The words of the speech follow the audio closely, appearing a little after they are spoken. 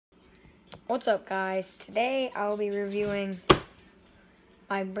What's up, guys? Today I'll be reviewing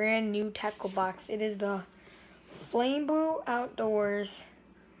my brand new tackle box. It is the Flame Blue Outdoors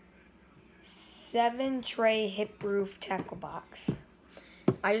 7-tray hip roof tackle box.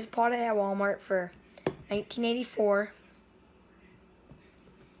 I just bought it at Walmart for $19.84.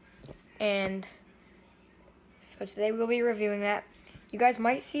 And so today we'll be reviewing that. You guys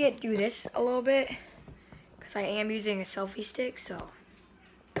might see it do this a little bit because I am using a selfie stick, so.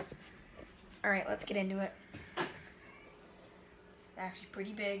 Alright, let's get into it. It's actually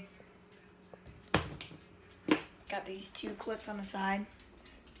pretty big. Got these two clips on the side.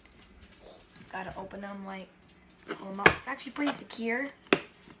 Gotta open them like, pull them up. It's actually pretty secure.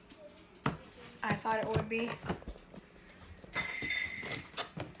 I thought it would be.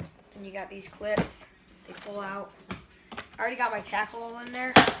 And you got these clips. They pull out. I already got my tackle in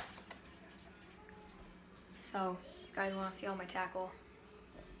there. So, you guys wanna see all my tackle?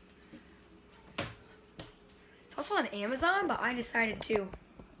 It's also on Amazon, but I decided to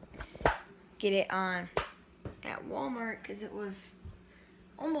get it on at Walmart because it was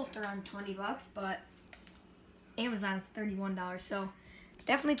almost around 20 bucks, but Amazon is $31. So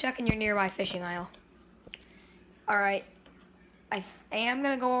definitely check in your nearby fishing aisle. All right, I am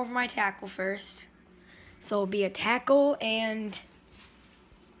gonna go over my tackle first. So it'll be a tackle and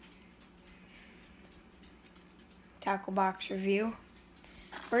tackle box review.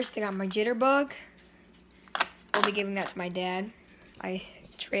 First, I got my jitterbug. I'll be giving that to my dad. I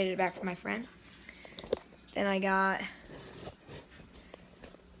traded it back for my friend. Then I got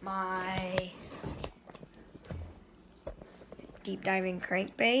my deep diving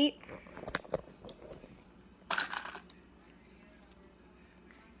crankbait.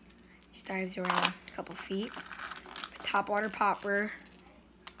 Just dives around a couple feet. My topwater popper.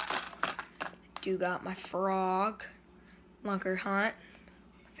 Do got my frog, Lunker Hunt.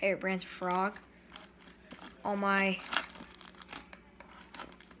 My favorite brand's frog. All my,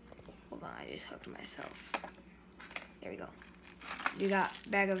 hold on, I just hooked myself. There we go. You got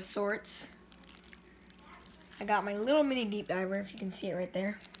bag of sorts. I got my little mini deep diver, if you can see it right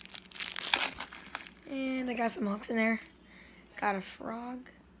there. And I got some hooks in there. Got a frog.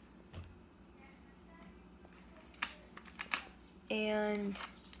 And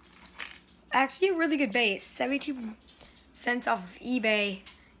actually a really good bait. 72 cents off of eBay.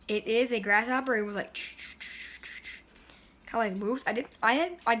 It is a grasshopper. It was like kind of like moves.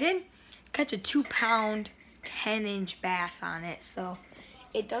 I did catch a 2-pound 10-inch bass on it, so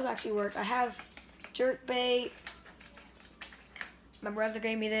it does actually work. I have jerk bait. My brother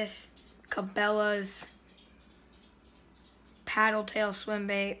gave me this Cabela's paddle tail swim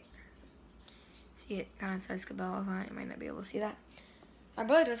bait. See, it kind of says Cabela's on it. You might not be able to see that. My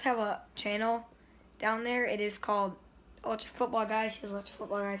brother does have a channel down there. It is called Electric Football Guys. He has Electric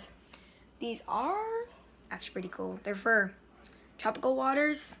Football Guys. These are actually pretty cool. They're for tropical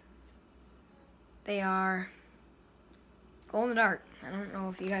waters. They are glow in the dark. I don't know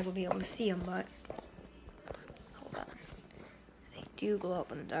if you guys will be able to see them, but hold on. They do glow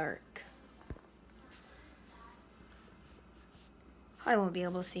up in the dark. I won't be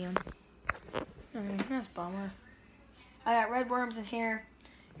able to see them. That's a bummer. I got red worms in here.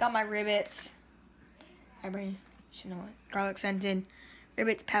 Got my rivets. I should know it. Garlic scented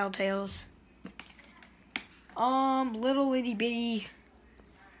rivets, paddle tails. Little itty bitty.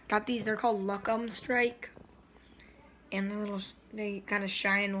 Got these. They're called Luckum Strike, and they kind of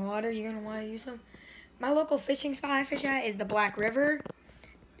shine in the water. You're gonna want to use them. My local fishing spot I fish at is the Black River.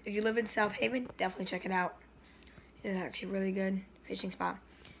 If you live in South Haven, definitely check it out. It is actually a really good fishing spot.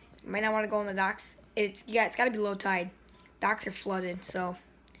 You might not want to go on the docks. It's got to be low tide. Docks are flooded, so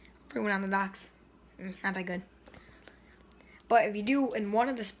put one on the docks. Not that good. But if you do, in one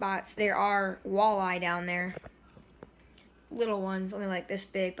of the spots, there are walleye down there. Little ones, only like this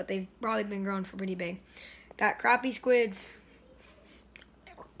big, but they've probably been grown for pretty big. Got crappie squids.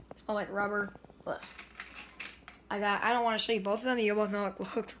 Smell like rubber. Look. I don't want to show you both of them. You both know what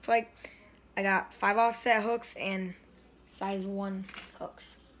hooks looks like. I got 5 offset hooks and size 1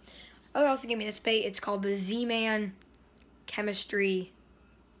 hooks. Oh, they also gave me this bait. It's called the Z-Man Chemistry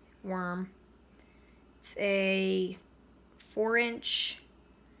Worm. It's a 4-inch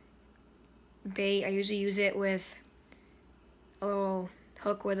bait. I usually use it with a little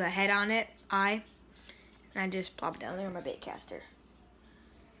hook with a head on it, and I just plop it down there on my bait caster.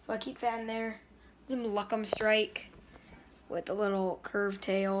 So I keep that in there. Some Luckum Strike with a little curved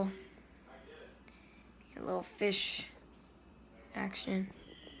tail, a little fish action.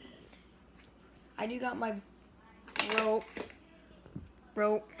 I do got my rope.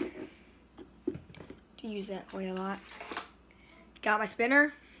 Do use that quite a lot. Got my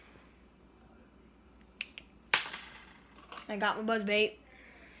spinner. I got my buzz bait.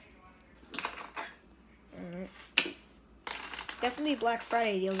 Definitely Black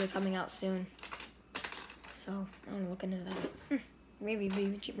Friday deals are coming out soon. So, I'm gonna look into that. Maybe it'd be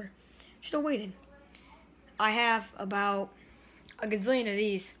even cheaper. Still waiting. I have about a gazillion of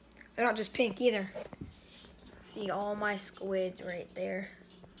these. They're not just pink either. See all my squids right there.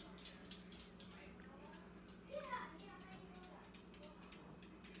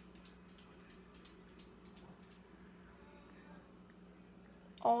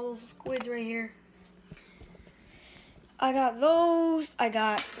 All those squids right here. I got those.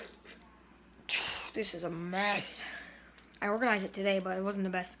 This is a mess. I organized it today, but it wasn't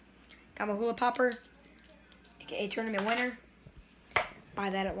the best. Got my hula popper, aka tournament winner. Buy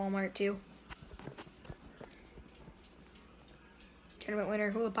that at Walmart too. Tournament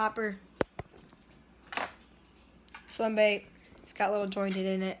winner, hula popper. Swim bait. It's got a little jointed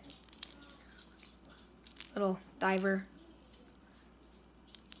in it. Little diver.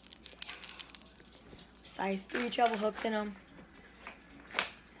 Size 3 treble hooks in them.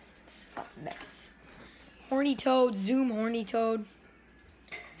 This is a mess. Horny toad, Zoom horny toad.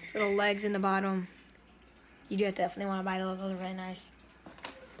 Little legs in the bottom. You do definitely want to buy those. Those are really nice.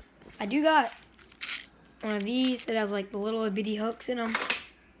 I do got one of these that has like the little bitty hooks in them.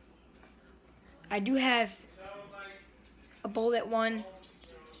 I do have a bullet one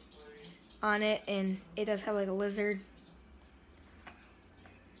on it, and it does have like a lizard.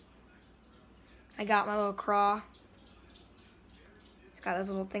 I got my little craw. It's got those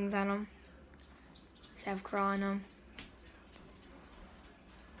little things on them. Just have craw on them.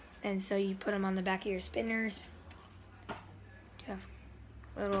 And so you put them on the back of your spinners. You have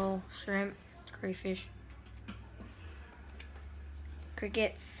little shrimp, crayfish,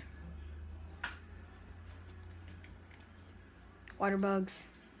 crickets, water bugs,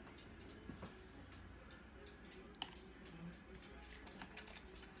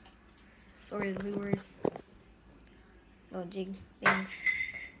 sorted lures, little jig things.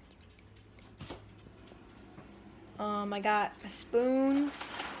 I got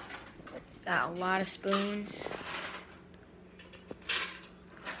spoons. Got a lot of spoons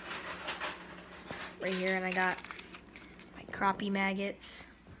right here, and I got my crappie maggots.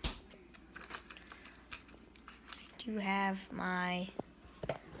 I do have my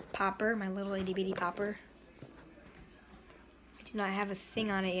popper, my little itty bitty popper. I do not have a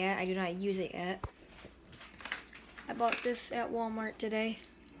thing on it yet. I do not use it yet. I bought this at Walmart today.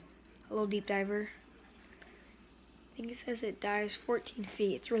 A little deep diver. I think it says it dives 14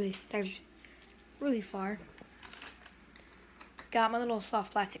 feet. It's really dives really far. Got my little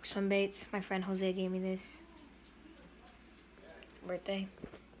soft plastic swim baits. My friend Jose gave me this. Birthday.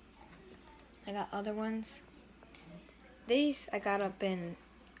 I got other ones. These I got up in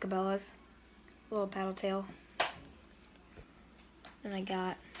Cabela's. Little paddle tail. Then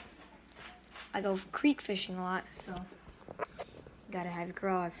I go creek fishing a lot, so you gotta have your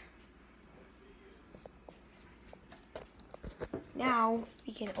craws. Now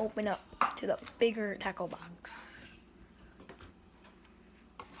we can open up to the bigger tackle box.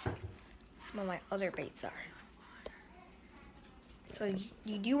 Some of my other baits are. So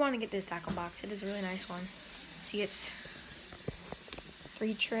you do want to get this tackle box. It is a really nice one. See, it's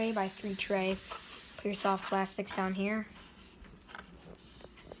 3 tray by 3 tray. Put your soft plastics down here.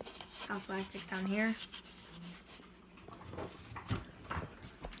 Soft plastics down here.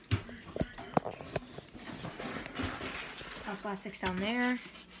 Soft plastics down there.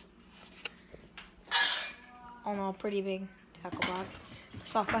 All in all, pretty big tackle box.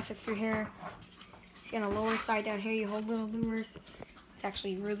 Soft plastics through here. See, on the lower side down here, you hold little lures. It's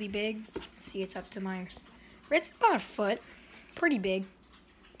actually really big. See, it's up to my wrist, about a foot. Pretty big.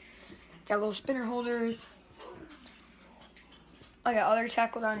 Got little spinner holders. I got other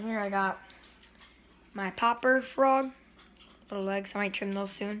tackle down here. I got my popper frog. Little legs. I might trim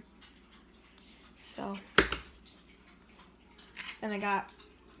those soon. So, then I got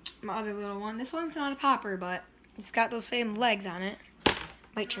my other little one. This one's not a popper, but it's got those same legs on it.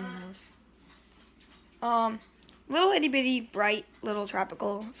 Might trim those. Little itty bitty, bright, little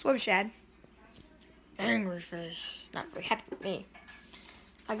tropical swim shad. Angry fish. Not very happy with me.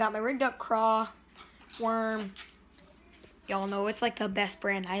 I got my rigged up craw, worm. Y'all know it's like the best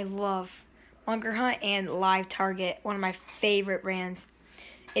brand. I love Munger Hunt and Live Target. One of my favorite brands.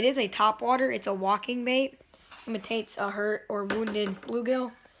 It is a topwater. It's a walking bait. Imitates a hurt or wounded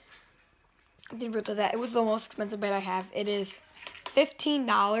bluegill. I did real to that. It was the most expensive bait I have. It is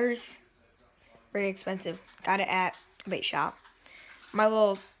 $15. Very expensive. Got it at a bait shop. My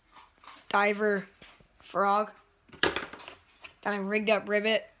little diver frog. Got a rigged up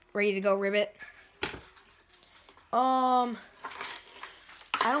ribbit. Ready to go ribbit. I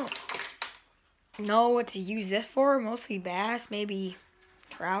don't know what to use this for. Mostly bass, maybe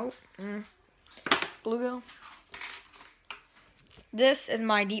trout, bluegill. This is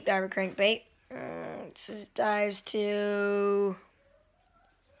my deep diver crankbait. It dives to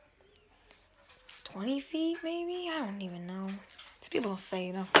 20 feet, maybe? I don't even know. People say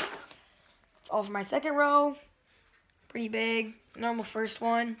enough. It's all for my second row. Pretty big. Normal first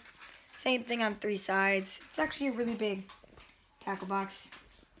one. Same thing on 3 sides. It's actually a really big tackle box.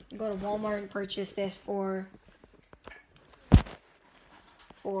 You go to Walmart and purchase this for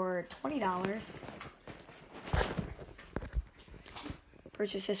 $20.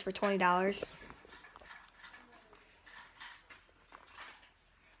 Purchase this for $20.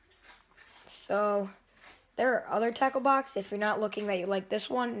 So there are other tackle boxes. If you're not looking that you like this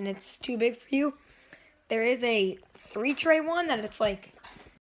one and it's too big for you, there is a 3-tray one that it's like